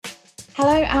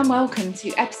Hello and welcome to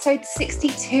episode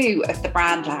 62 of the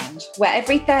Brand Lounge, where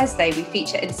every Thursday we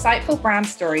feature insightful brand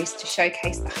stories to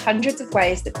showcase the hundreds of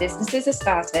ways that businesses are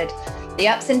started, the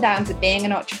ups and downs of being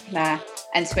an entrepreneur,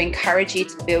 and to encourage you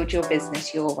to build your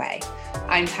business your way.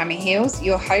 I'm Tanya Heels,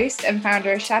 your host and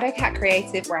founder of Shadowcat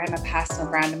Creative, where I'm a personal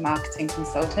brand and marketing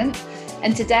consultant.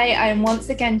 And today I am once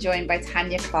again joined by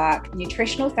Tanya Clarke,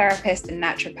 nutritional therapist and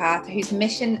naturopath, whose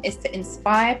mission is to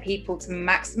inspire people to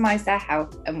maximize their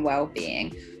health and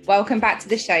well-being. Welcome back to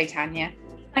the show, Tanya.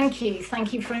 Thank you.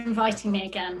 Thank you for inviting me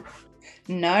again.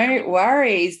 No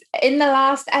worries. In the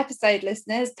last episode,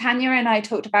 listeners, Tanya and I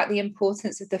talked about the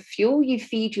importance of the fuel you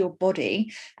feed your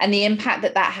body and the impact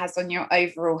that that has on your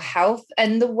overall health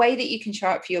and the way that you can show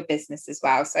up for your business as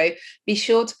well. So be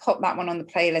sure to pop that one on the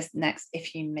playlist next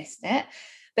if you missed it.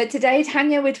 But today,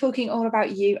 Tanya, we're talking all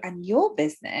about you and your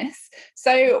business.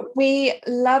 So we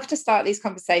love to start these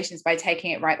conversations by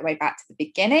taking it right the way back to the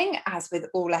beginning, as with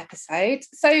all episodes.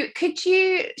 So could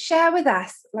you share with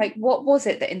us, what was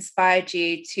it that inspired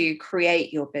you to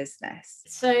create your business?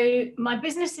 So my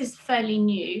business is fairly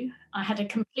new. I had a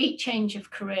complete change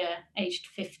of career aged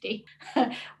 50,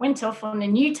 went off on a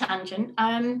new tangent.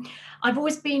 I've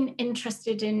always been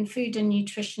interested in food and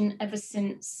nutrition ever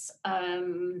since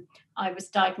I was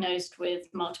diagnosed with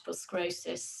multiple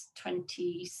sclerosis.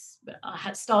 I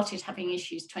had started having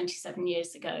issues 27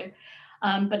 years ago.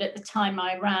 But at the time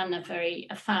I ran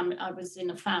I was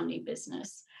in a family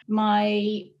business.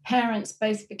 My parents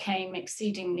both became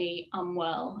exceedingly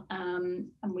unwell,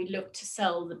 and we looked to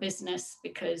sell the business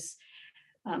because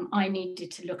I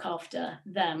needed to look after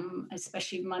them,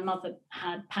 especially my mother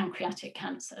had pancreatic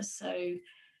cancer. So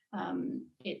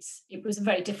it was a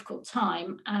very difficult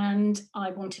time and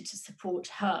I wanted to support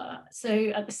her. So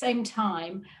at the same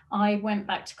time, I went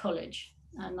back to college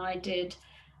and I did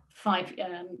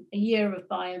a year of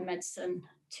biomedicine,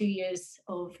 2 years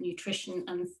of nutrition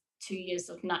and 2 years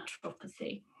of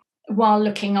naturopathy, while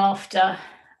looking after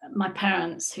my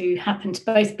parents, who happened to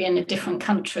both be in a different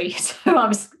country. So I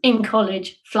was in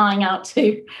college, flying out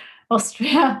to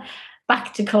Austria,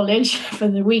 back to college for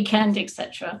the weekend,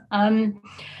 etc.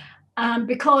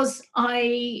 Because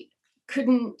I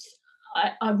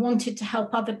wanted to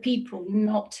help other people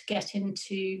not get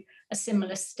into a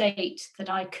similar state that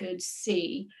I could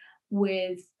see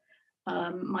with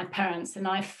my parents. And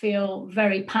I feel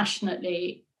very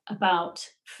passionately about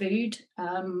food.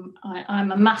 I'm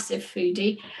a massive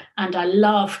foodie and I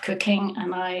love cooking,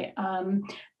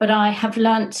 but I have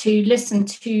learned to listen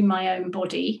to my own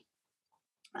body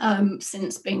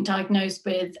since being diagnosed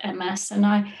with MS, and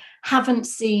I haven't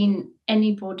seen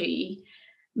anybody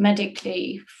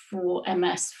medically for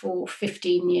MS for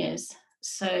 15 years.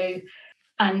 So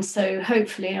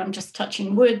hopefully I'm just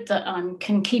touching wood that I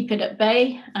can keep it at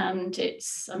bay, and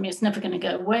it's never going to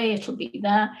go away. It'll be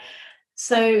there.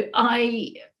 So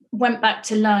I went back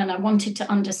to learn. I wanted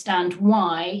to understand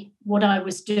why what I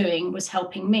was doing was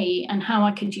helping me and how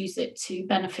I could use it to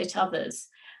benefit others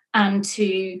and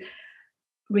to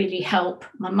really help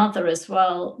my mother as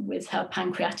well with her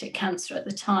pancreatic cancer at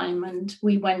the time. And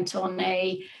we went on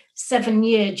a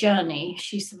 7-year journey.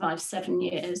 She survived 7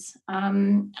 years.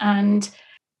 And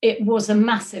it was a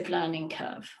massive learning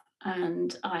curve.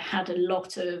 And I had a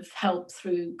lot of help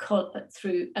through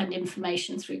and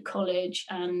information through college.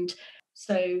 And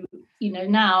so,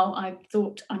 now I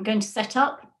thought I'm going to set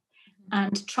up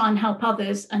and try and help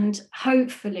others. And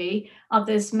hopefully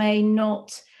others may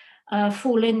not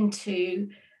fall into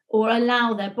or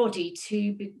allow their body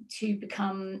to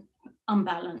become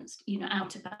unbalanced,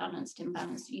 out of balance,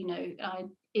 imbalanced.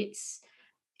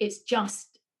 It's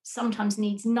just sometimes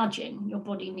needs nudging. Your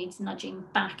body needs nudging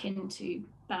back into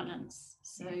balance.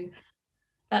 So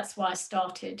that's why I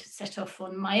set off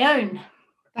on my own.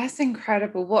 That's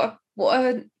incredible. What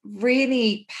a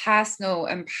really personal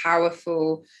and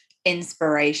powerful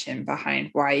inspiration behind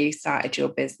why you started your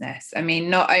business. I mean,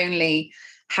 not only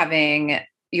having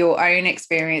your own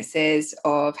experiences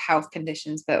of health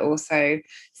conditions, but also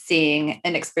seeing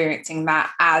and experiencing that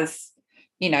as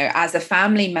a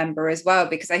family member as well,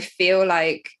 because I feel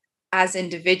like as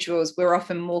individuals, we're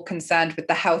often more concerned with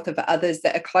the health of others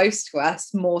that are close to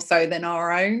us more so than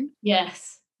our own.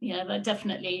 Yes. Yeah, that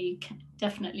definitely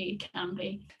can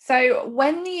be. So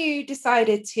when you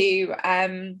decided to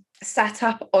set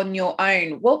up on your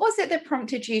own, what was it that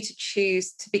prompted you to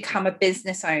choose to become a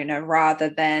business owner rather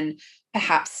than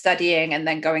perhaps studying and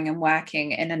then going and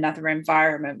working in another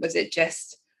environment? Was it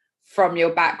just from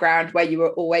your background where you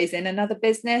were always in another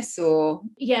business, or?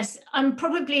 Yes, I'm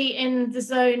probably in the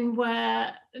zone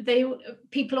where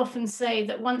people often say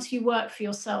that once you work for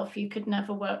yourself, you could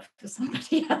never work for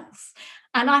somebody else.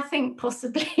 And I think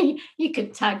possibly you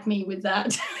could tag me with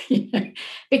that,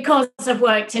 because I've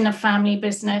worked in a family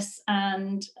business,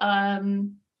 and I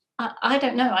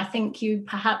don't know. I think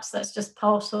perhaps that's just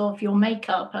part of your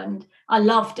makeup, and I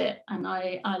loved it, and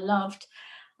I loved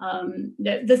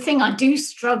the thing I do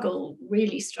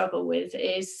really struggle with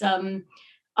is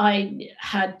I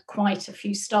had quite a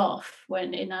few staff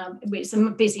when it's a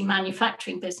busy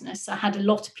manufacturing business. I had a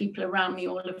lot of people around me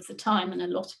all of the time, and a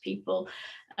lot of people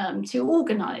to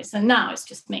organise. And now it's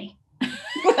just me.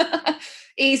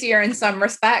 Easier in some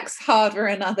respects, harder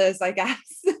in others, I guess.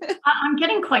 I'm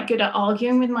getting quite good at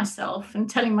arguing with myself and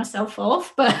telling myself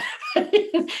off, but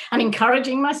and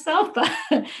encouraging myself. But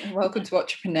welcome to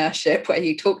entrepreneurship, where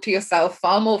you talk to yourself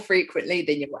far more frequently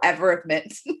than you'll ever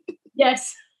admit.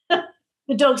 Yes.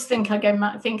 The dogs think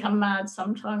think I'm mad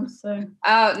sometimes. So.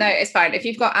 Oh no, it's fine. If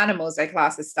you've got animals, they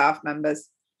class as staff members.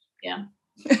 Yeah.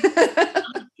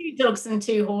 2 dogs and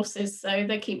 2 horses, so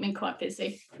they keep me quite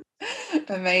busy.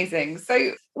 Amazing.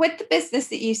 So with the business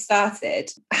that you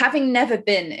started, having never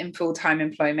been in full-time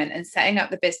employment and setting up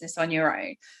the business on your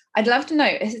own, I'd love to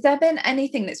know, has there been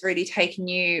anything that's really taken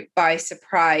you by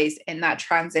surprise in that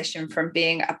transition from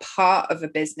being a part of a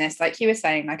business, like you were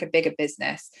saying, like a bigger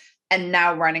business, and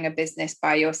now running a business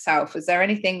by yourself? Was there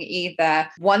anything either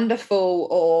wonderful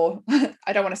or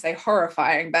I don't want to say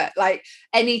horrifying, but like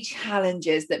any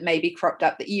challenges that maybe cropped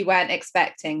up that you weren't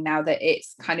expecting now that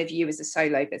it's kind of you as a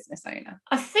solo business owner?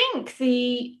 I think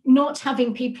the not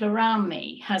having people around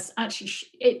me has actually,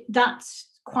 that's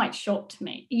quite shocked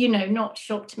me. Not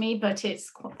shocked me, but it's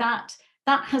that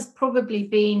has probably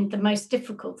been the most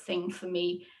difficult thing for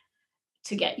me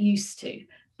to get used to.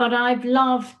 But I've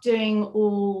loved doing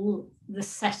all the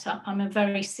setup. I'm a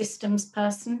very systems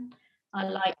person. I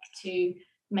like to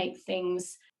make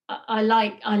things. I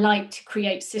like to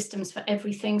create systems for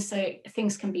everything, so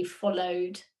things can be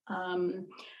followed.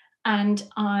 And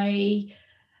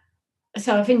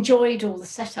I've enjoyed all the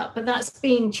setup, but that's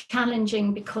been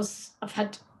challenging because I've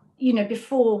had,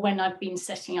 before, when I've been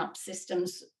setting up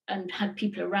systems and had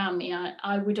people around me,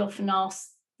 I would often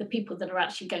ask the people that are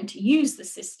actually going to use the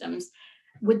systems,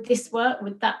 would this work?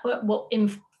 Would that work? What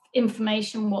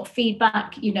information, what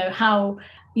feedback, how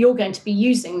you're going to be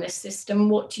using this system?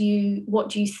 What do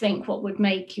you think? What would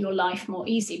make your life more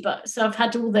easy? But so I've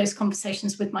had all those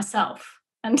conversations with myself,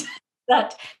 and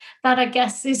that I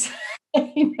guess is,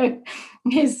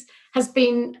 has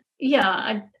been,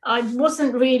 I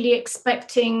wasn't really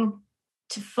expecting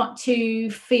to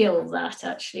feel that,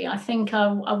 actually. I think I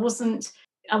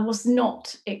was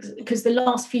not, because the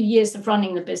last few years of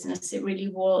running the business, it really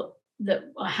was that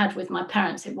I had with my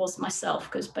parents, it was myself,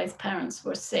 because both parents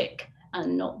were sick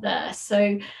and not there.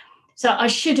 So I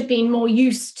should have been more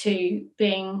used to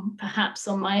being perhaps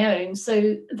on my own.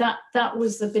 So that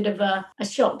was a bit of a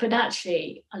shock, but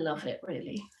actually I love it,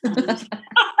 really.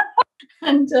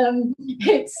 And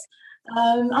it's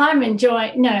I'm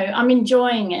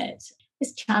enjoying it.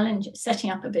 It's challenging.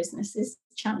 Setting up a business is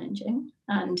challenging,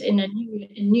 and in a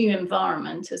new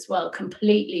environment as well,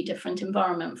 completely different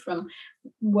environment from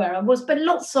where I was. But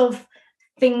lots of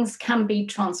things can be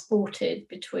transported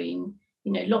between,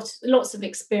 lots of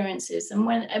experiences,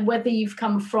 and whether you've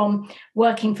come from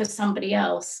working for somebody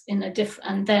else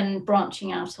and then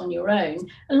branching out on your own,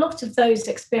 a lot of those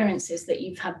experiences that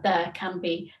you've had there can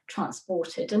be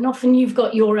transported, and often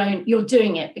you're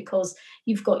doing it because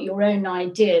you've got your own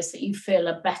ideas that you feel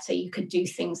are better. You could do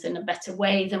things in a better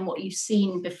way than what you've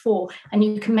seen before, and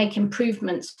you can make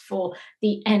improvements for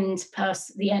the end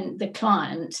person, the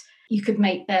client. You could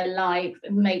make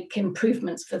make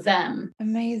improvements for them.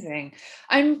 Amazing.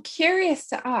 I'm curious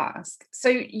to ask, so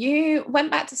you went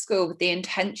back to school with the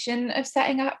intention of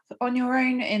setting up on your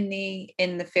own in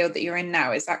the field that you're in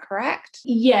now, is that correct?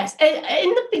 Yes. In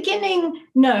the beginning,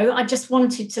 no, I just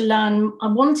wanted to learn. I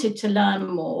wanted to learn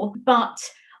more, but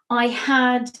I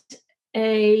had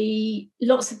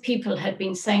lots of people had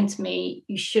been saying to me,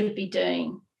 you should be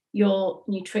doing your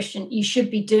nutrition,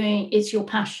 it's your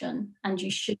passion, and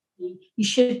you should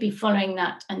be following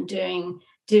that and doing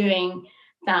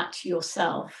that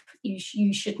yourself.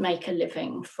 You should make a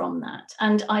living from that.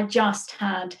 And I just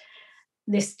had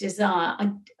this desire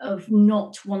of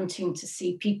not wanting to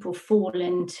see people fall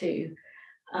into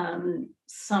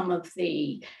some of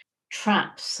the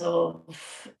traps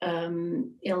of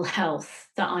ill health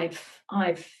that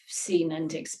I've seen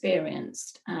and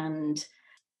experienced. And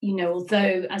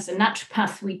although as a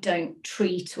naturopath we don't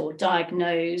treat or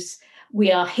diagnose,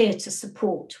 we are here to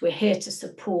support. We're here to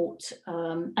support,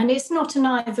 and it's not an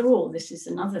either or. This is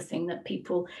another thing that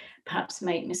people perhaps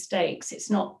make mistakes. It's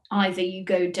not either you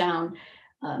go down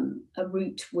a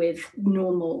route with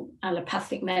normal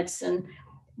allopathic medicine,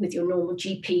 with your normal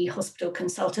GP, hospital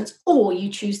consultants, or you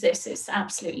choose this. It's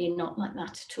absolutely not like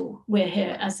that at all. We're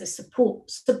here as a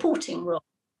supporting role,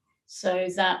 so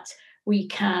that we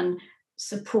can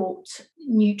support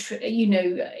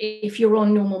if you're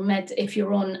on if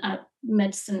you're on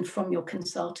medicine from your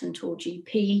consultant or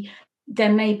GP,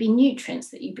 there may be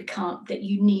nutrients that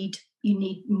you need. You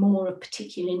need more of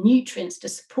particular nutrients to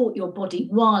support your body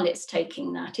while it's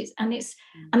taking that.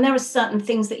 And there are certain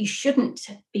things that you shouldn't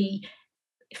be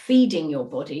feeding your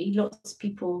body. Lots of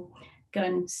people go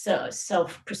and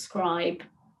self-prescribe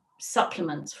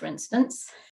supplements, for instance.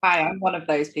 Hi, I'm one of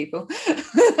those people.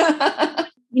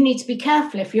 You need to be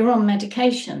careful if you're on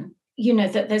medication,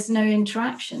 that there's no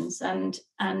interactions, and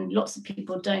lots of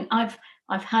people don't. I've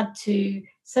had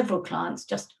several clients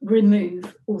just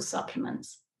remove all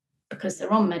supplements because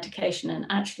they're on medication and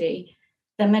actually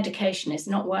their medication is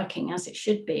not working as it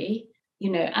should be,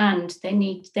 and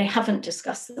they haven't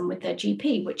discussed them with their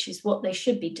GP, which is what they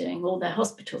should be doing, or their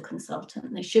hospital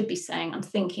consultant. They should be saying, I'm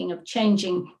thinking of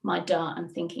changing my diet, I'm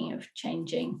thinking of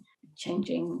changing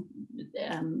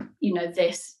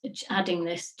this, adding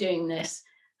this, doing this.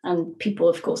 And people,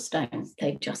 of course, don't.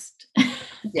 They just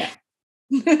yeah.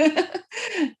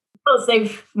 Because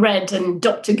they've read and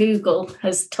Dr. Google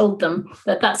has told them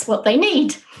that that's what they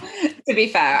need. To be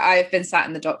fair, I've been sat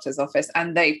in the doctor's office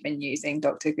and they've been using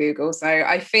Dr. Google. So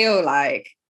I feel like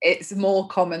it's more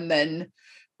common than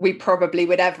we probably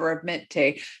would ever admit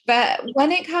to. But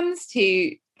when it comes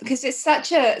to, because it's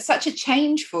such a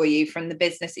change for you from the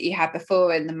business that you had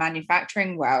before in the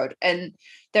manufacturing world, and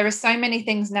there are so many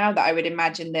things now that I would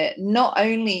imagine that not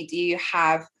only do you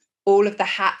have all of the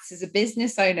hats as a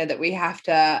business owner that we have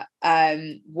to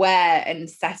wear and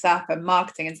set up, and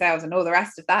marketing and sales and all the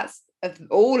rest of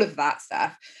all of that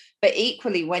stuff, but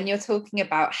equally when you're talking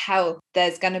about health,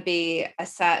 there's going to be a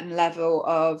certain level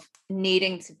of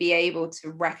needing to be able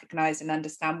to recognize and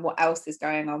understand what else is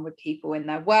going on with people in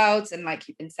their worlds, and like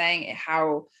you've been saying,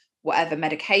 how whatever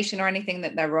medication or anything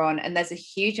that they're on, and there's a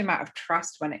huge amount of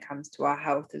trust when it comes to our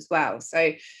health as well.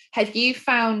 So have you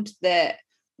found that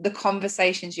the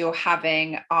conversations you're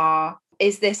having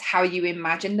is this how you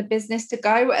imagine the business to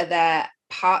go? Are there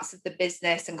parts of the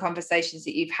business and conversations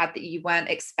that you've had that you weren't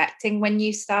expecting when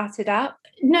you started up?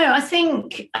 No, I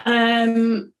think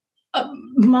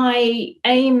my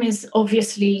aim is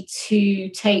obviously to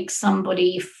take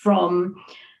somebody from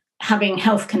having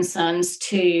health concerns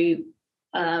to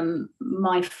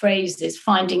my phrase is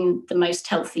finding the most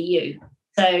healthy you.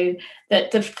 So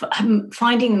that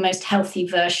finding the most healthy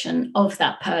version of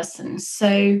that person.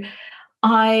 So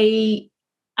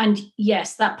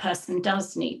yes, that person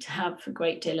does need to have a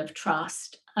great deal of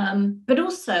trust. But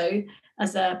also,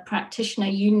 as a practitioner,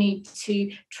 you need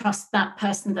to trust that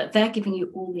person that they're giving you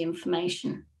all the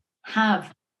information.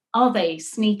 Are they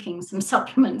sneaking some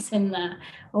supplements in there,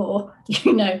 or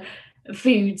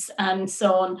foods and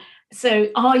so on? So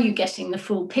are you getting the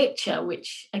full picture,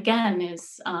 which again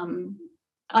is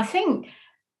I think,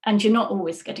 and you're not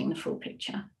always getting the full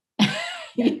picture.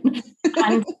 And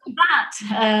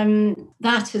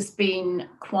that has been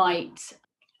quite,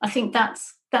 I think that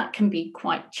can be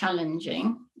quite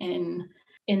challenging in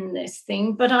this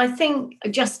thing. But I think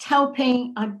just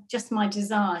my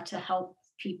desire to help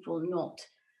people not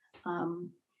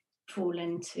fall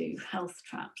into health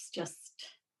traps.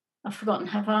 I've forgotten.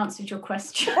 Have I answered your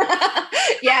question?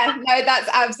 Yeah, no, that's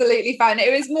absolutely fine.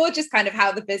 It was more just kind of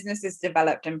how the business has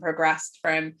developed and progressed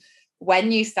from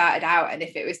when you started out, and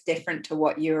if it was different to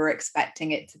what you were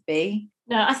expecting it to be.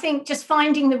 No, I think just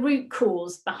finding the root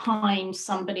cause behind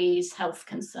somebody's health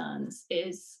concerns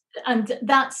and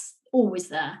that's always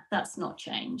there. That's not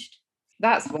changed.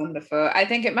 That's wonderful. I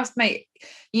think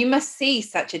you must see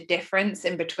such a difference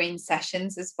in between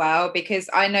sessions as well, because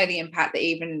I know the impact that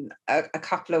even a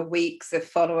couple of weeks of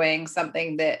following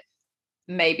something that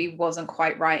maybe wasn't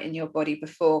quite right in your body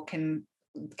before can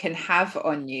have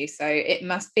on you. So it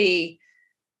must be,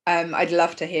 I'd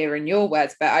love to hear in your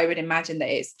words, but I would imagine that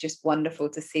it's just wonderful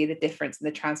to see the difference and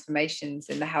the transformations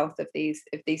in the health of these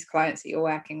clients that you're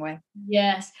working with.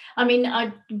 Yes. I mean,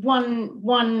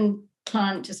 one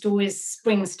client just always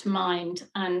springs to mind,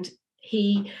 and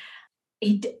he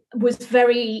was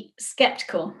very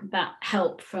skeptical about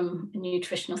help from a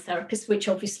nutritional therapist, which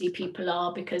obviously people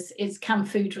are, because can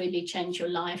food really change your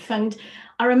life? And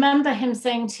I remember him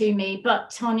saying to me,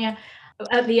 but Tanya,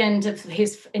 at the end of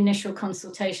his initial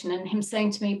consultation, and him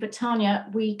saying to me, but Tanya,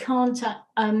 we can't,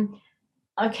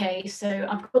 okay, so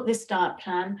I've got this diet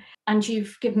plan, and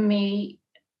you've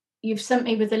sent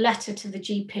me with a letter to the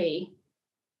GP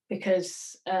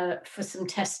because for some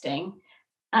testing,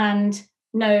 and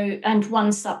no, and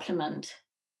one supplement.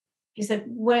 He said,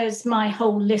 where's my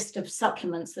whole list of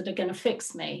supplements that are going to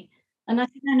fix me? And I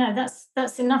said, no,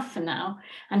 that's enough for now.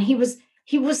 And you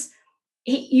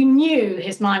knew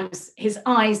his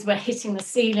eyes were hitting the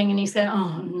ceiling, and he said,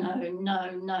 oh,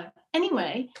 no.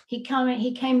 Anyway, he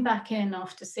came back in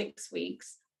after 6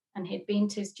 weeks, and he'd been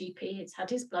to his GP, he'd had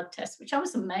his blood test, which I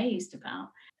was amazed about.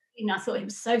 I thought he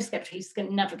was so skeptical, he's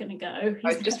never going to go. I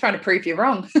was just trying to prove you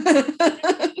wrong.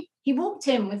 He walked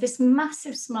in with this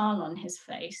massive smile on his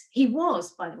face. He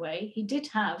was, by the way, he did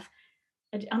have,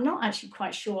 I'm not actually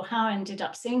quite sure how I ended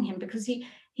up seeing him, because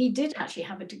he did actually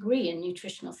have a degree in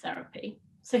nutritional therapy.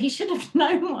 So he should have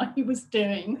known what he was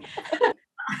doing.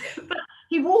 But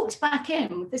he walked back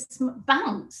in with this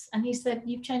bounce, and he said,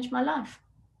 you've changed my life.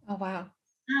 Oh, wow.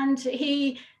 And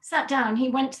he sat down, he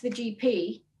went to the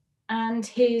GP, and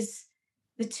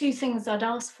the two things I'd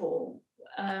asked for,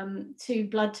 2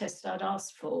 blood tests I'd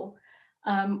asked for,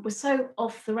 were so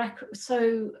off the record,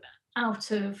 so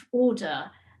out of order,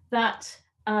 that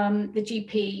the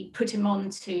GP put him on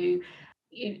to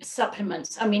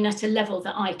supplements. I mean, at a level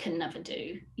that I can never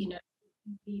do,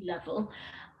 level,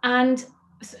 and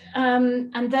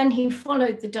then he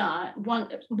followed the diet.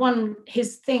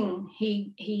 His thing,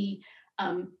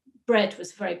 bread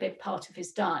was a very big part of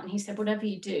his diet, and he said, whatever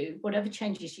you do, whatever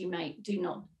changes you make, do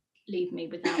not leave me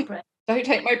without bread. Don't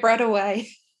take my bread away.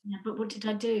 Yeah, but what did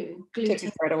I do? Took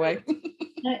his bread away.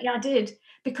 Yeah, I did,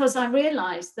 because I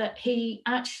realized that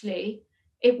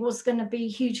it was going to be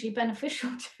hugely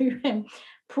beneficial to him,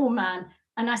 poor man.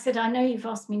 And I said, I know you've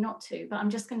asked me not to, but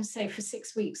I'm just going to say, for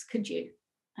 6 weeks, could you?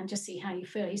 And just see how you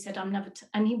feel. He said,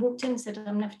 and he walked in and said,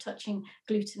 I'm never touching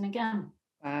gluten again.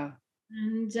 Wow.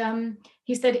 And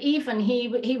he said, even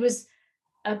he was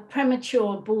a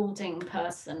premature balding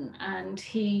person, and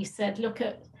he said, look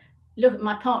at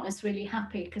my partner's really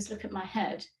happy, because look at my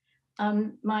head.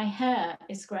 My hair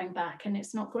is growing back, and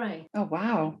it's not grey. Oh,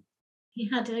 wow. He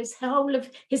had his head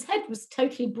was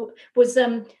totally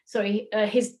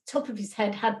his top of his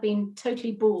head had been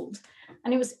totally bald,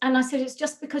 and I said, it's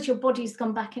just because your body's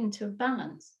gone back into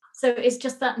balance. So it's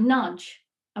just that nudge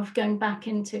of going back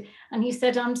into. And he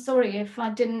said, I'm sorry if I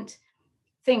didn't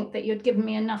think that you'd given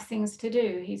me enough things to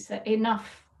do. He said,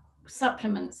 enough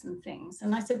supplements and things.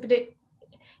 And I said, but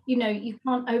you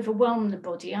can't overwhelm the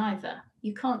body either.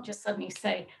 You can't just suddenly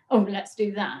say, oh, let's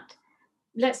do that.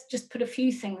 Let's just put a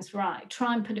few things right,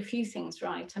 try and put a few things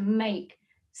right, and make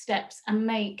steps and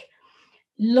make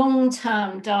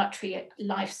long-term dietary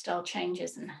lifestyle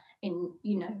changes, and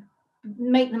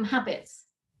make them habits,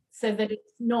 so that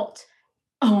it's not,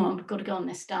 oh, I've got to go on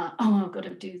this diet, oh, I've got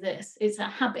to do this. It's a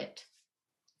habit,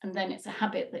 and then it's a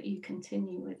habit that you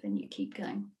continue with and you keep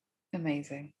going.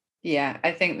 Amazing. Yeah,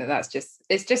 I think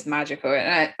it's just magical.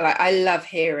 And I love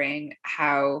hearing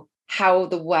how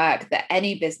the work that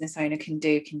any business owner can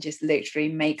do can just literally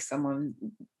make someone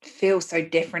feel so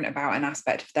different about an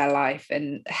aspect of their life.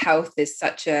 And health is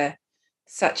such a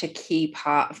key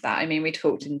part of that. I mean, we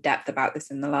talked in depth about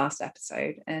this in the last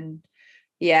episode, and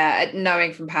yeah,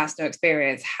 knowing from personal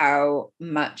experience how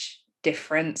much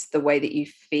difference the way that you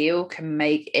feel can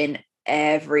make in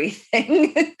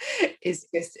everything is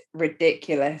just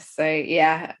ridiculous. So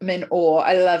yeah, I'm in awe.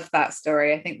 I love that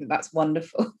story. I think that's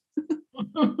wonderful.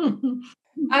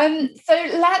 So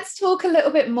let's talk a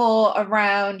little bit more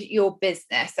around your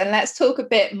business, and let's talk a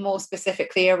bit more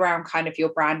specifically around kind of your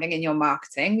branding and your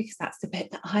marketing, because that's the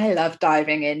bit that I love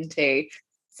diving into.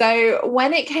 So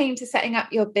when it came to setting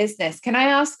up your business, can I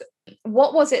ask,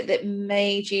 what was it that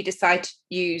made you decide to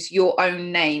use your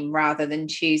own name rather than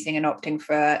choosing and opting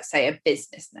for, say, a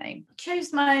business name? I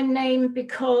chose my own name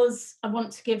because I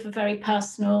want to give a very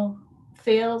personal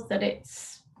feel, that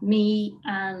it's me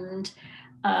and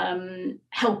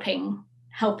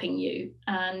helping you.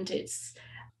 And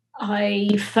I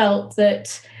felt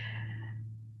that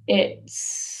it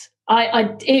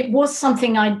was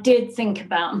something I did think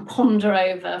about and ponder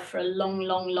over for a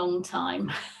long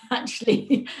time,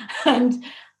 actually. And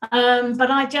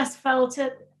but I just felt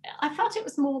it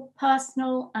was more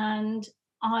personal, and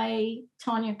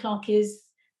Tanya Clarke is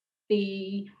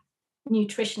the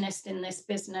nutritionist in this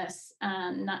business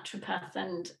and naturopath,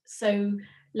 and so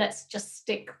let's just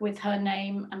stick with her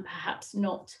name and perhaps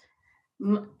not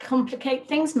complicate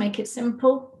things, make it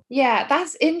simple. Yeah,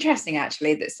 that's interesting,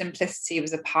 actually, that simplicity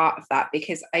was a part of that,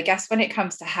 because I guess when it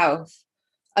comes to health,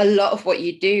 a lot of what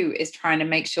you do is trying to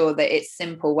make sure that it's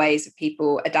simple ways of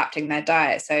people adapting their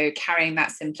diet. So carrying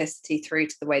that simplicity through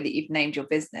to the way that you've named your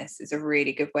business is a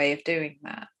really good way of doing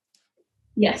that.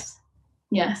 Yes.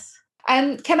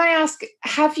 Can I ask,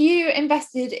 have you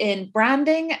invested in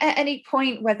branding at any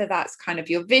point, whether that's kind of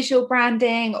your visual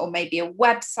branding or maybe a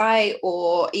website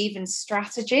or even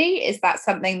strategy? Is that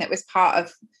something that was part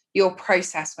of your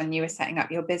process when you were setting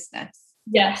up your business?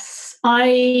 Yes,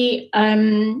 I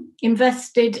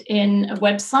invested in a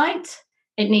website.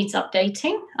 It needs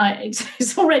updating.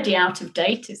 It's already out of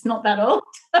date. It's not that old,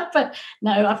 but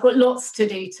no, I've got lots to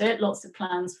do to it, lots of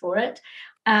plans for it.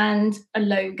 And a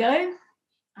logo.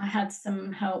 I had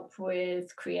some help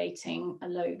with creating a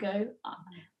logo.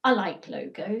 I like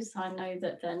logos. I know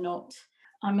that they're not,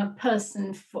 I'm a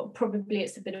person for, probably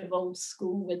it's a bit of old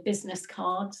school with business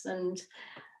cards and,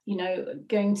 you know,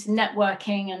 going to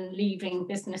networking and leaving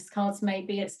business cards.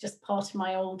 Maybe it's just part of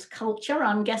my old culture,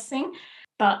 I'm guessing.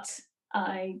 But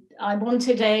I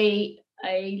wanted a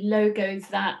logo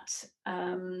that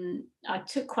I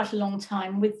took quite a long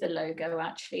time with the logo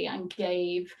actually, and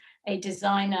gave a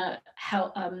designer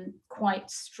quite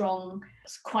strong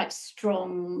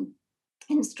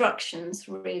instructions.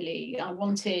 Really, I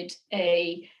wanted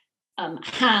a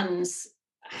hands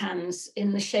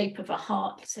in the shape of a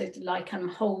heart, so like I'm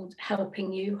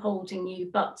holding you,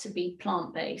 but to be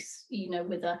plant-based, you know,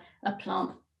 with a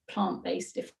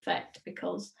plant-based effect,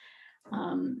 because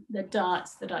the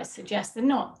diets that I suggest, they're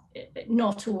not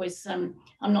always, I'm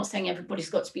not saying everybody's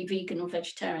got to be vegan or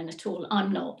vegetarian at all.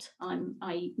 I'm not.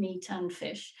 I eat meat and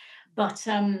fish, but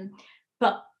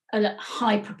a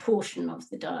high proportion of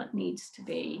the diet needs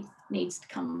to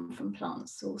come from plant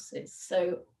sources.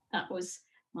 So that was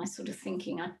my sort of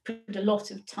thinking. I put a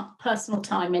lot of personal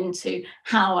time into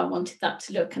how I wanted that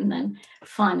to look, and then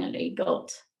finally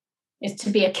got it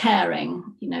to be a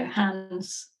caring, you know,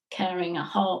 hands carrying a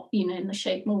heart, you know, in the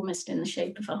shape, almost in the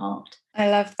shape of a heart. I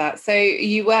love that. So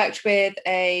you worked with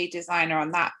a designer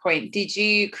on that point. Did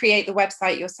you create the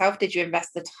website yourself? Did you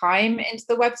invest the time into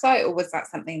the website, or was that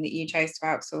something that you chose to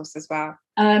outsource as well?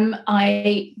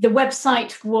 The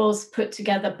website was put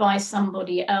together by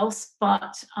somebody else,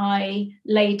 but I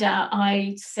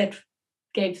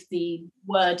gave the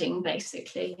wording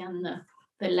basically and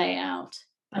the layout.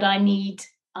 But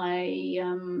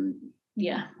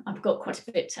I've got quite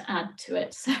a bit to add to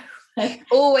it. So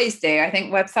always do. I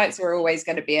think websites are always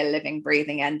going to be a living,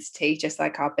 breathing entity, just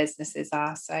like our businesses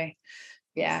are. So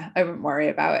yeah, I wouldn't worry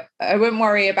about it. I wouldn't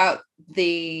worry about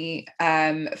the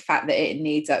fact that it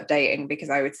needs updating, because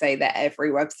I would say that every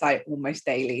website almost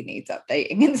daily needs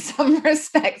updating in some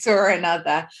respect or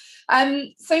another.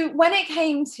 So when it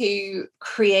came to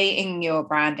creating your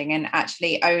branding and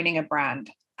actually owning a brand,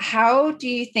 how do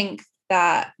you think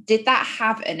did that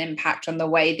have an impact on the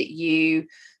way that you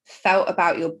felt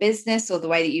about your business, or the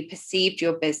way that you perceived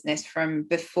your business from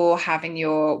before having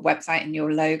your website and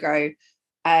your logo,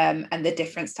 and the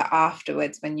difference to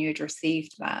afterwards when you'd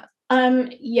received that?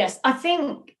 Yes, I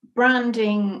think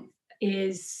branding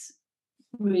is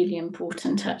really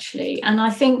important actually, and I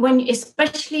think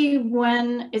especially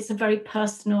when it's a very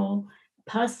personal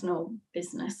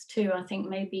business too, I think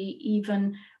maybe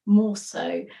even more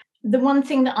so. The one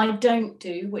thing that I don't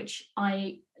do, which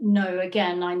I know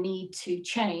again I need to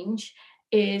change,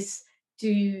 is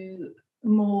do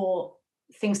more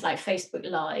things like Facebook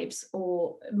Lives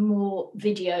or more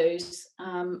videos.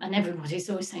 And everybody's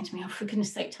always saying to me, "Oh, for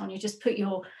goodness sake, Tanya, just put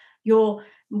your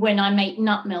when I make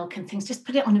nut milk and things, just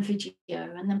put it on a video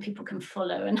and then people can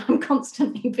follow." And I'm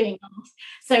constantly being asked.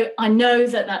 So I know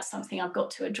that that's something I've got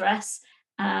to address,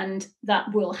 and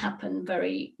that will happen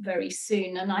very, very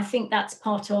soon. And I think that's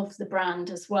part of the brand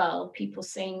as well. People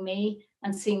seeing me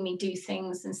and seeing me do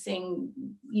things and seeing,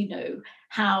 you know,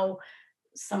 how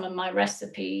some of my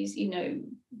recipes, you know,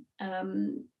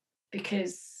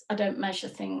 because I don't measure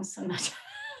things, and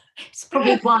it's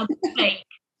probably why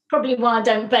I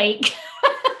don't bake.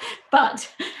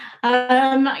 But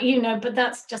you know, but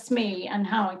that's just me and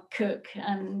how I cook.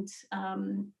 And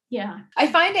yeah, I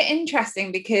find it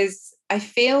interesting because I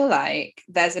feel like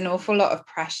there's an awful lot of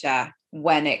pressure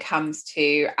when it comes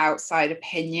to outside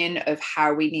opinion of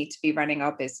how we need to be running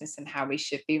our business and how we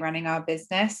should be running our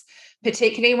business,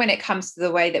 particularly when it comes to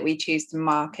the way that we choose to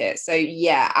market. So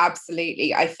yeah,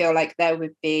 absolutely. I feel like there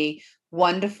would be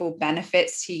wonderful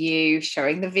benefits to you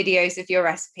showing the videos of your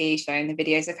recipe, showing the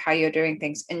videos of how you're doing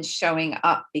things, and showing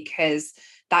up, because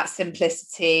that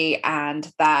simplicity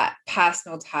and that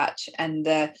personal touch and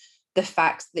the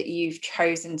fact that you've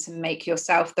chosen to make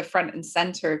yourself the front and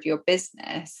center of your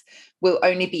business will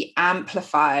only be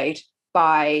amplified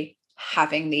by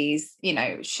having these, you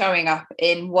know, showing up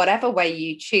in whatever way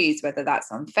you choose, whether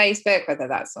that's on Facebook, whether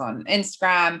that's on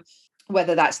Instagram,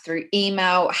 whether that's through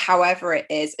email, however it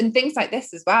is. And things like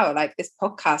this as well, like this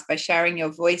podcast, by sharing your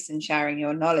voice and sharing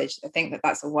your knowledge. I think that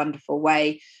that's a wonderful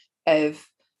way of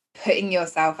putting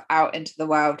yourself out into the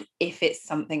world if it's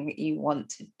something that you want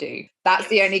to do. That's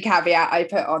the only caveat I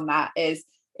put on that is,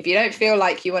 if you don't feel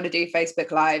like you want to do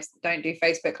Facebook Lives, don't do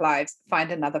Facebook Lives.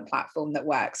 Find another platform that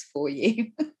works for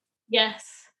you. Yes.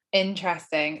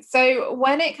 Interesting. So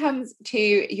when it comes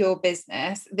to your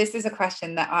business, this is a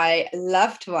question that I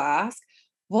love to ask.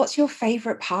 What's your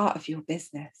favorite part of your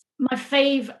business?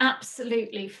 My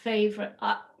absolutely favorite.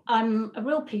 I'm a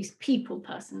real people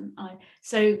person.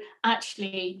 So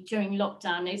actually during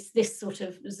lockdown, it's this sort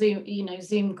of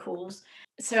Zoom calls.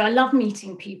 So I love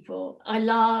meeting people. I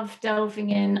love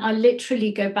delving in. I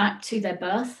literally go back to their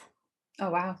birth. Oh,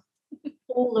 wow.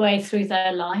 All the way through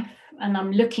their life. And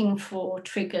I'm looking for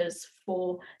triggers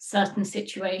for certain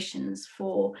situations,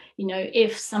 for,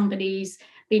 if somebody's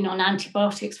been on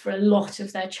antibiotics for a lot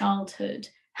of their childhood,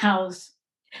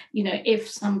 if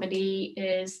somebody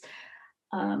is,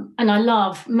 and I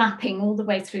love mapping all the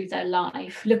way through their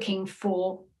life, looking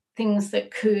for things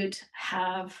that could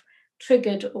have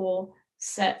triggered or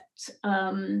set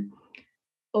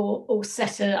or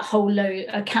set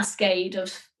a cascade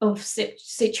of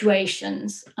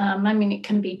situations. It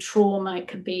can be trauma, it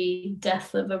could be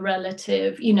death of a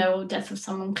relative, or death of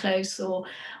someone close, or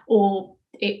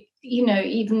it,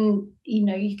 even,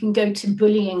 you can go to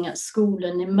bullying at school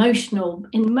and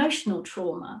emotional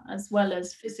trauma as well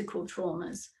as physical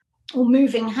traumas. Or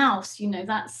moving house,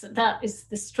 that is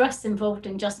the stress involved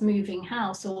in just moving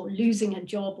house, or losing a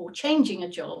job or changing a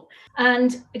job.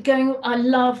 And I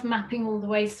love mapping all the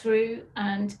way through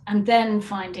and then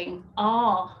finding,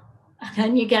 and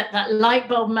then you get that light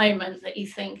bulb moment that you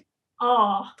think,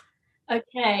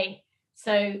 okay.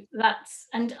 So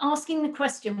and asking the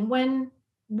question,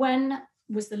 when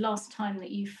was the last time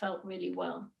that you felt really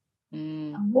well?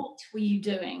 And what were you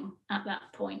doing at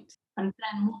that point? And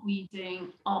then what were you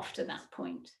doing after that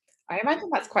point? I imagine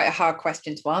that's quite a hard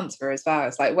question to answer as well.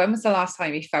 It's like, when was the last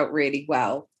time you felt really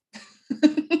well?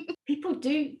 People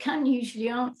can usually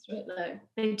answer it, though.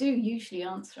 They do usually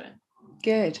answer it.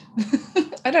 Good.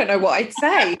 I don't know what I'd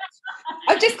say.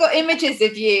 I've just got images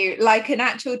of you like an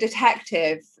actual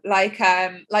detective, like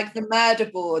the murder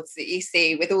boards that you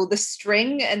see with all the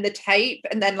string and the tape,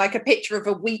 and then like a picture of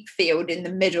a wheat field in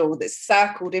the middle that's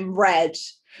circled in red.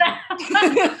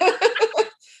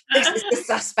 This is the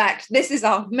suspect. This is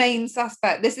our main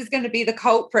suspect. This is going to be the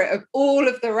culprit of all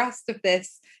of the rest of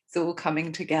this. It's all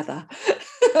coming together.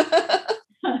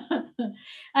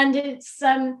 And it's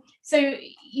so,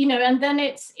 and then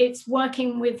it's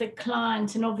working with a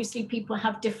client, and obviously people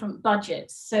have different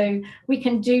budgets, so we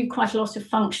can do quite a lot of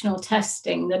functional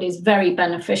testing that is very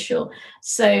beneficial.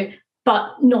 So,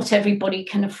 but not everybody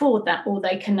can afford that, or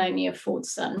they can only afford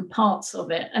certain parts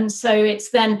of it. And so it's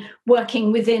then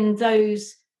working within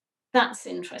those. That's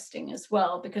interesting as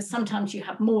well, because sometimes you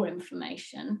have more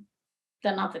information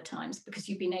than other times because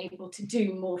you've been able to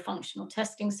do more functional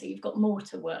testing, so you've got more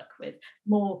to work with,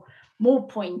 more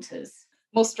pointers,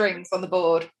 more strings on the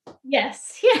board.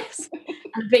 Yes,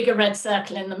 and a bigger red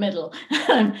circle in the middle.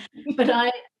 And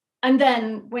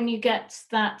then when you get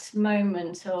that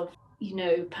moment of,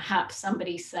 perhaps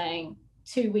somebody saying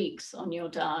 2 weeks on your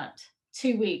diet,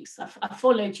 2 weeks, I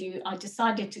followed you, I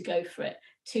decided to go for it,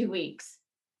 2 weeks,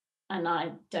 and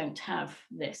I don't have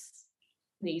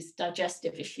these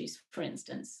digestive issues, for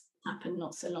instance, happened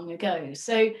not so long ago.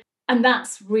 So, and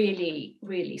that's really,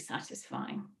 really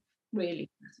satisfying, really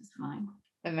satisfying.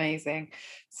 Amazing.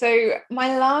 So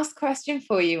my last question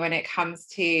for you when it comes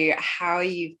to how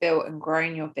you've built and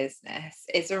grown your business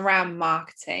is around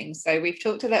marketing. So we've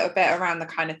talked a little bit around the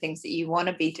kind of things that you want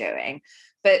to be doing,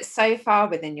 but so far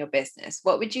within your business,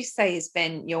 what would you say has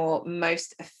been your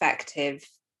most effective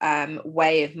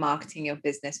way of marketing your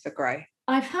business for growth?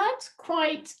 I've had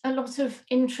quite a lot of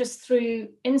interest through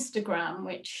Instagram,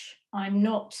 which I'm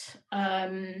not,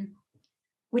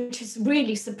 which has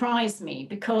really surprised me,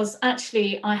 because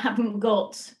actually I haven't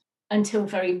got, until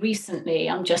very recently,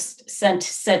 I'm just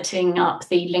setting up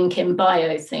the link in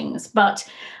bio things, but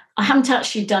I haven't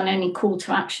actually done any call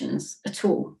to actions at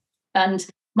all. And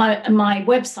my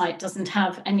website doesn't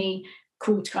have any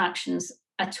call to actions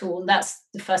at all. That's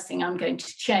the first thing I'm going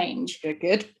to change.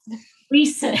 Good.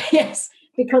 Yes,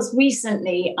 because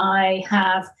recently I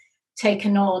have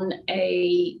taken on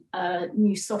a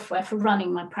new software for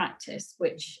running my practice,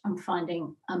 which I'm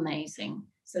finding amazing,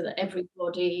 so that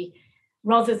everybody,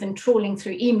 rather than trawling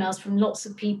through emails from lots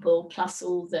of people, plus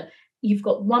you've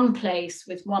got one place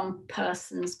with one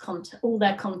person's contact, all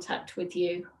their contact with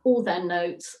you, all their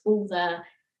notes, all their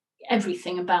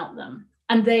everything about them.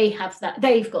 And they have that,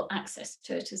 they've got access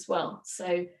to it as well.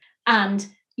 So, and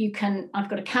I've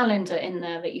got a calendar in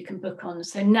there that you can book on.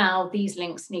 So now these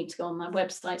links need to go on my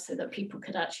website so that people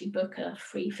could actually book a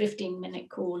free 15-minute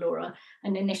call or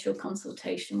an initial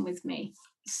consultation with me.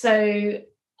 So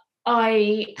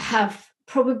I have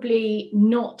probably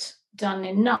not done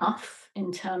enough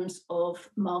in terms of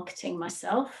marketing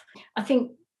myself. I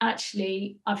think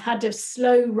actually I've had a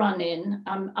slow run in.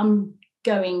 I'm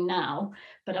going now,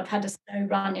 but I've had a slow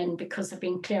run in because I've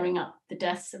been clearing up the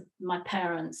deaths of my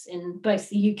parents in both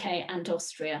the UK and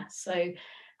Austria. So,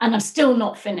 and I'm still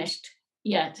not finished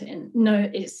yet.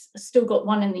 It's still got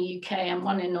one in the UK and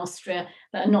one in Austria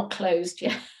that are not closed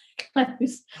yet.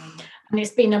 Closed. And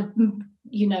it's been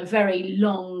a very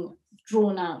long,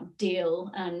 drawn out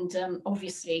deal, and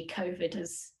obviously COVID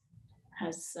has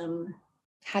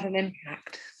had an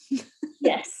impact.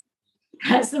 Yes,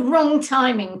 that's the wrong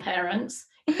timing, parents.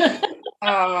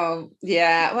 Oh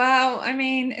yeah, well, I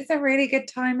mean, it's a really good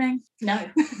timing. No.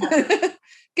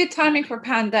 Good timing for a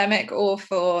pandemic or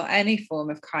for any form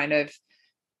of kind of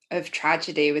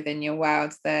tragedy within your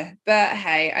world there. But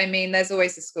hey, I mean, there's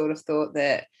always a school of thought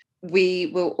that we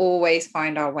will always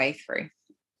find our way through.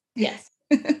 Yes.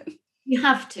 You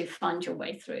have to find your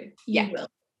way through. You will.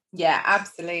 Yeah,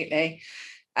 absolutely.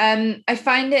 I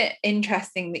find it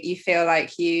interesting that you feel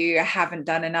like you haven't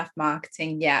done enough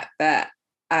marketing yet, but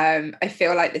I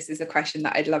feel like this is a question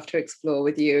that I'd love to explore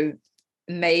with you,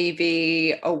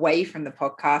 maybe away from the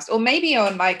podcast, or maybe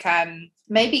on like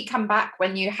maybe come back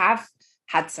when you have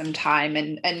had some time,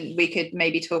 and we could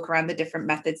maybe talk around the different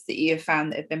methods that you have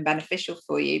found that have been beneficial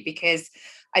for you, because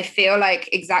I feel like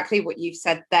exactly what you've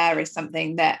said there is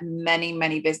something that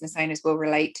many business owners will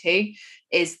relate to,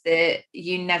 is that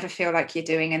you never feel like you're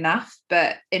doing enough.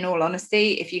 But in all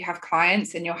honesty, if you have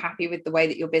clients and you're happy with the way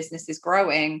that your business is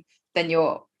growing, then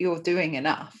you're doing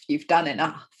enough. You've done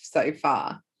enough so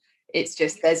far. It's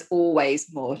just, there's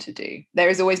always more to do. There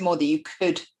is always more that you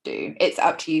could do. It's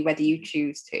up to you whether you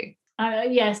choose to.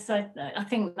 Yes, I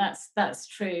think that's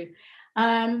true.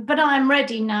 But I'm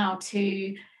ready now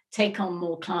to take on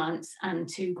more clients and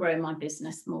to grow my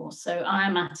business more. So I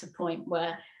am at a point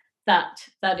where that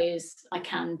is, I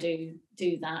can do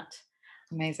that.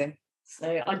 Amazing.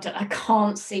 So I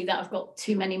can't see that I've got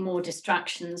too many more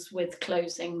distractions with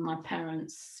closing my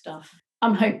parents' stuff.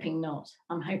 I'm hoping not.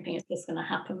 I'm hoping it's just going to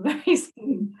happen very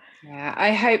soon. Yeah,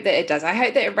 I hope that it does. I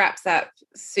hope that it wraps up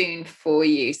soon for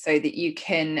you so that you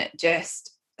can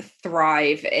just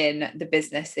thrive in the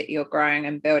business that you're growing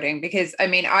and building. Because I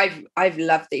mean, I've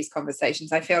loved these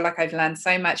conversations. I feel like I've learned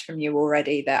so much from you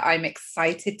already that I'm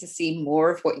excited to see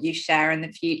more of what you share in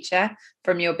the future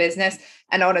from your business.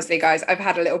 And honestly, guys, I've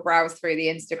had a little browse through the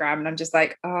Instagram and I'm just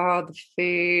like, oh, the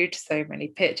food, so many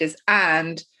pictures,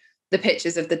 and the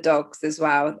pictures of the dogs as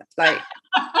well. Like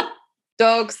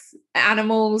dogs,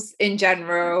 animals in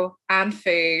general, and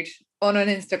food on an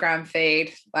Instagram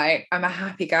feed. Like, I'm a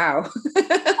happy gal.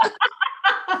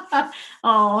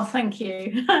 Oh, thank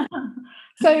you.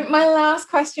 So my last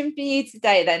question for you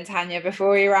today then, Tanya,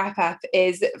 before we wrap up,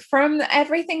 is from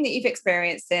everything that you've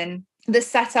experienced in the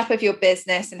setup of your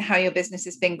business and how your business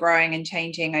has been growing and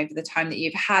changing over the time that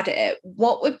you've had it,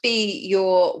 what would be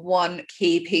your one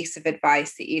key piece of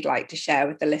advice that you'd like to share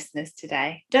with the listeners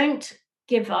today? Don't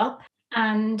give up,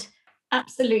 and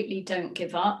absolutely don't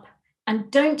give up, and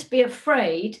don't be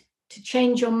afraid to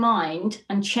change your mind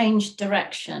and change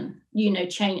direction,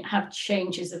 have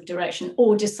changes of direction,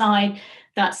 or decide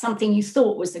that something you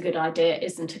thought was a good idea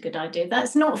isn't a good idea.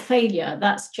 That's not failure.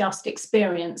 That's just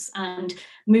experience and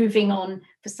moving on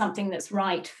for something that's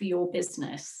right for your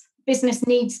business. Business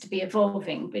needs to be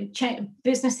evolving, but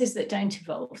businesses that don't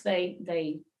evolve, they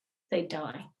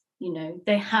die.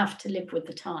 They have to live with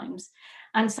the times.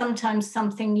 And sometimes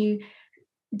something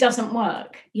doesn't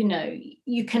work.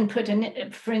 You can put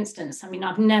in, for instance, I mean,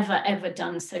 I've never ever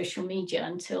done social media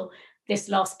until this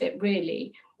last bit,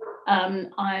 really.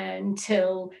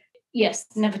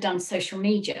 Never done social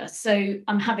media. So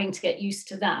I'm having to get used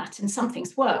to that. And some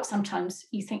things work. Sometimes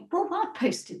you think, well, I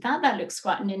posted that. That looks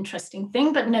quite an interesting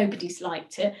thing, but nobody's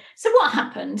liked it. So what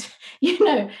happened?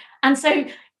 And so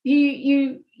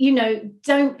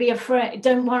don't be afraid,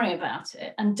 don't worry about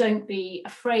it, and don't be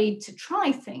afraid to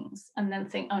try things and then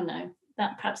think, oh no,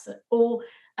 that perhaps,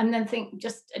 and then think,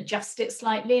 just adjust it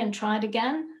slightly and try it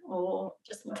again, or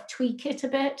just tweak it a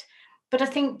bit. But I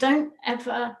think don't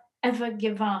ever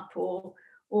give up or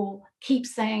keep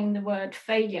saying the word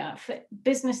failure.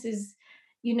 Business is,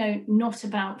 not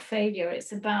about failure.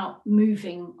 It's about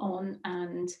moving on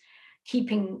and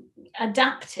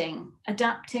adapting,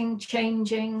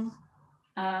 changing.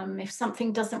 If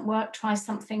something doesn't work, try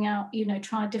something out,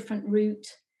 try a different route.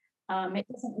 It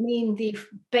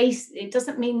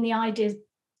doesn't mean the idea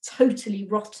totally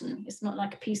rotten. It's not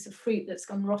like a piece of fruit that's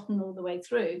gone rotten all the way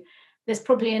through. There's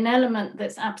probably an element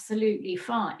that's absolutely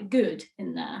fine, good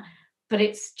in there, but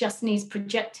it just needs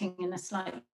projecting in a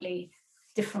slightly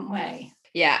different way.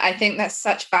 Yeah, I think that's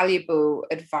such valuable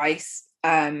advice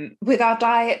with our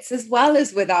diets as well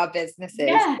as with our businesses.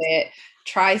 Yeah. That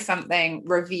try something,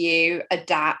 review,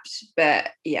 adapt.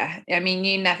 But yeah, I mean,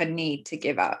 you never need to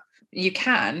give up. You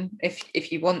can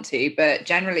if you want to, but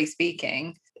generally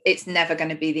speaking, it's never going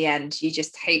to be the end. You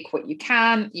just take what you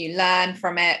can, you learn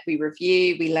from it, we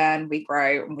review, we learn, we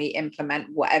grow, and we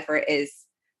implement whatever it is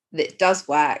that does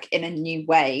work in a new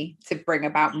way to bring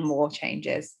about more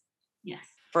changes. Yes.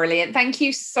 Brilliant. Thank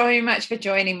you so much for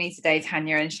joining me today,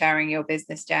 Tanya, and sharing your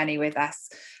business journey with us.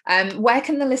 Where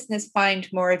can the listeners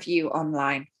find more of you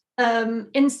online?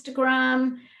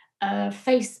 Instagram,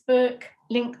 Facebook,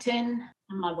 LinkedIn,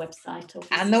 and my website,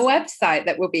 obviously. And the website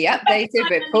that will be updated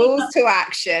with calls to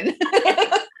action.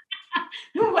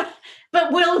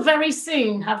 But will very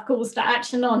soon have calls to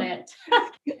action on it.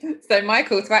 So my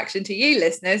call to action to you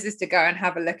listeners is to go and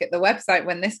have a look at the website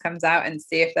when this comes out and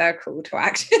see if there are call to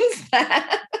actions there.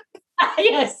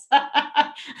 Yes.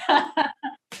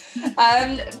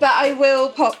 But I will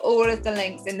pop all of the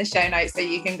links in the show notes so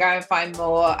you can go and find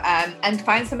more and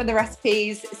find some of the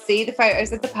recipes, see the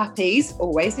photos of the puppies,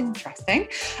 always interesting,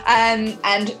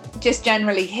 and just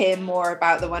generally hear more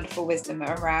about the wonderful wisdom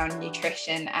around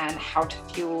nutrition and how to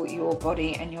fuel your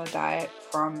body and your diet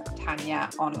from Tanya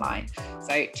online.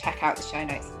 So check out the show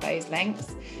notes for those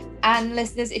links. And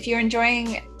listeners, if you're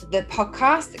enjoying the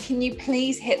podcast, can you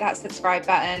please hit that subscribe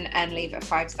button and leave a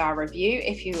 5-star review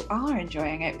if you are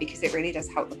enjoying it, because it really does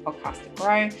help the podcast to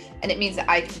grow, and it means that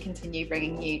I can continue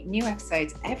bringing you new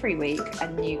episodes every week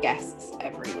and new guests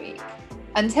every week.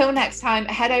 Until next time,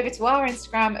 head over to our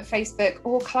Instagram, Facebook,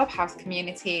 or Clubhouse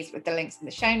communities with the links in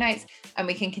the show notes, and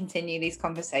we can continue these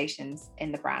conversations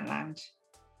in the Brand Lounge.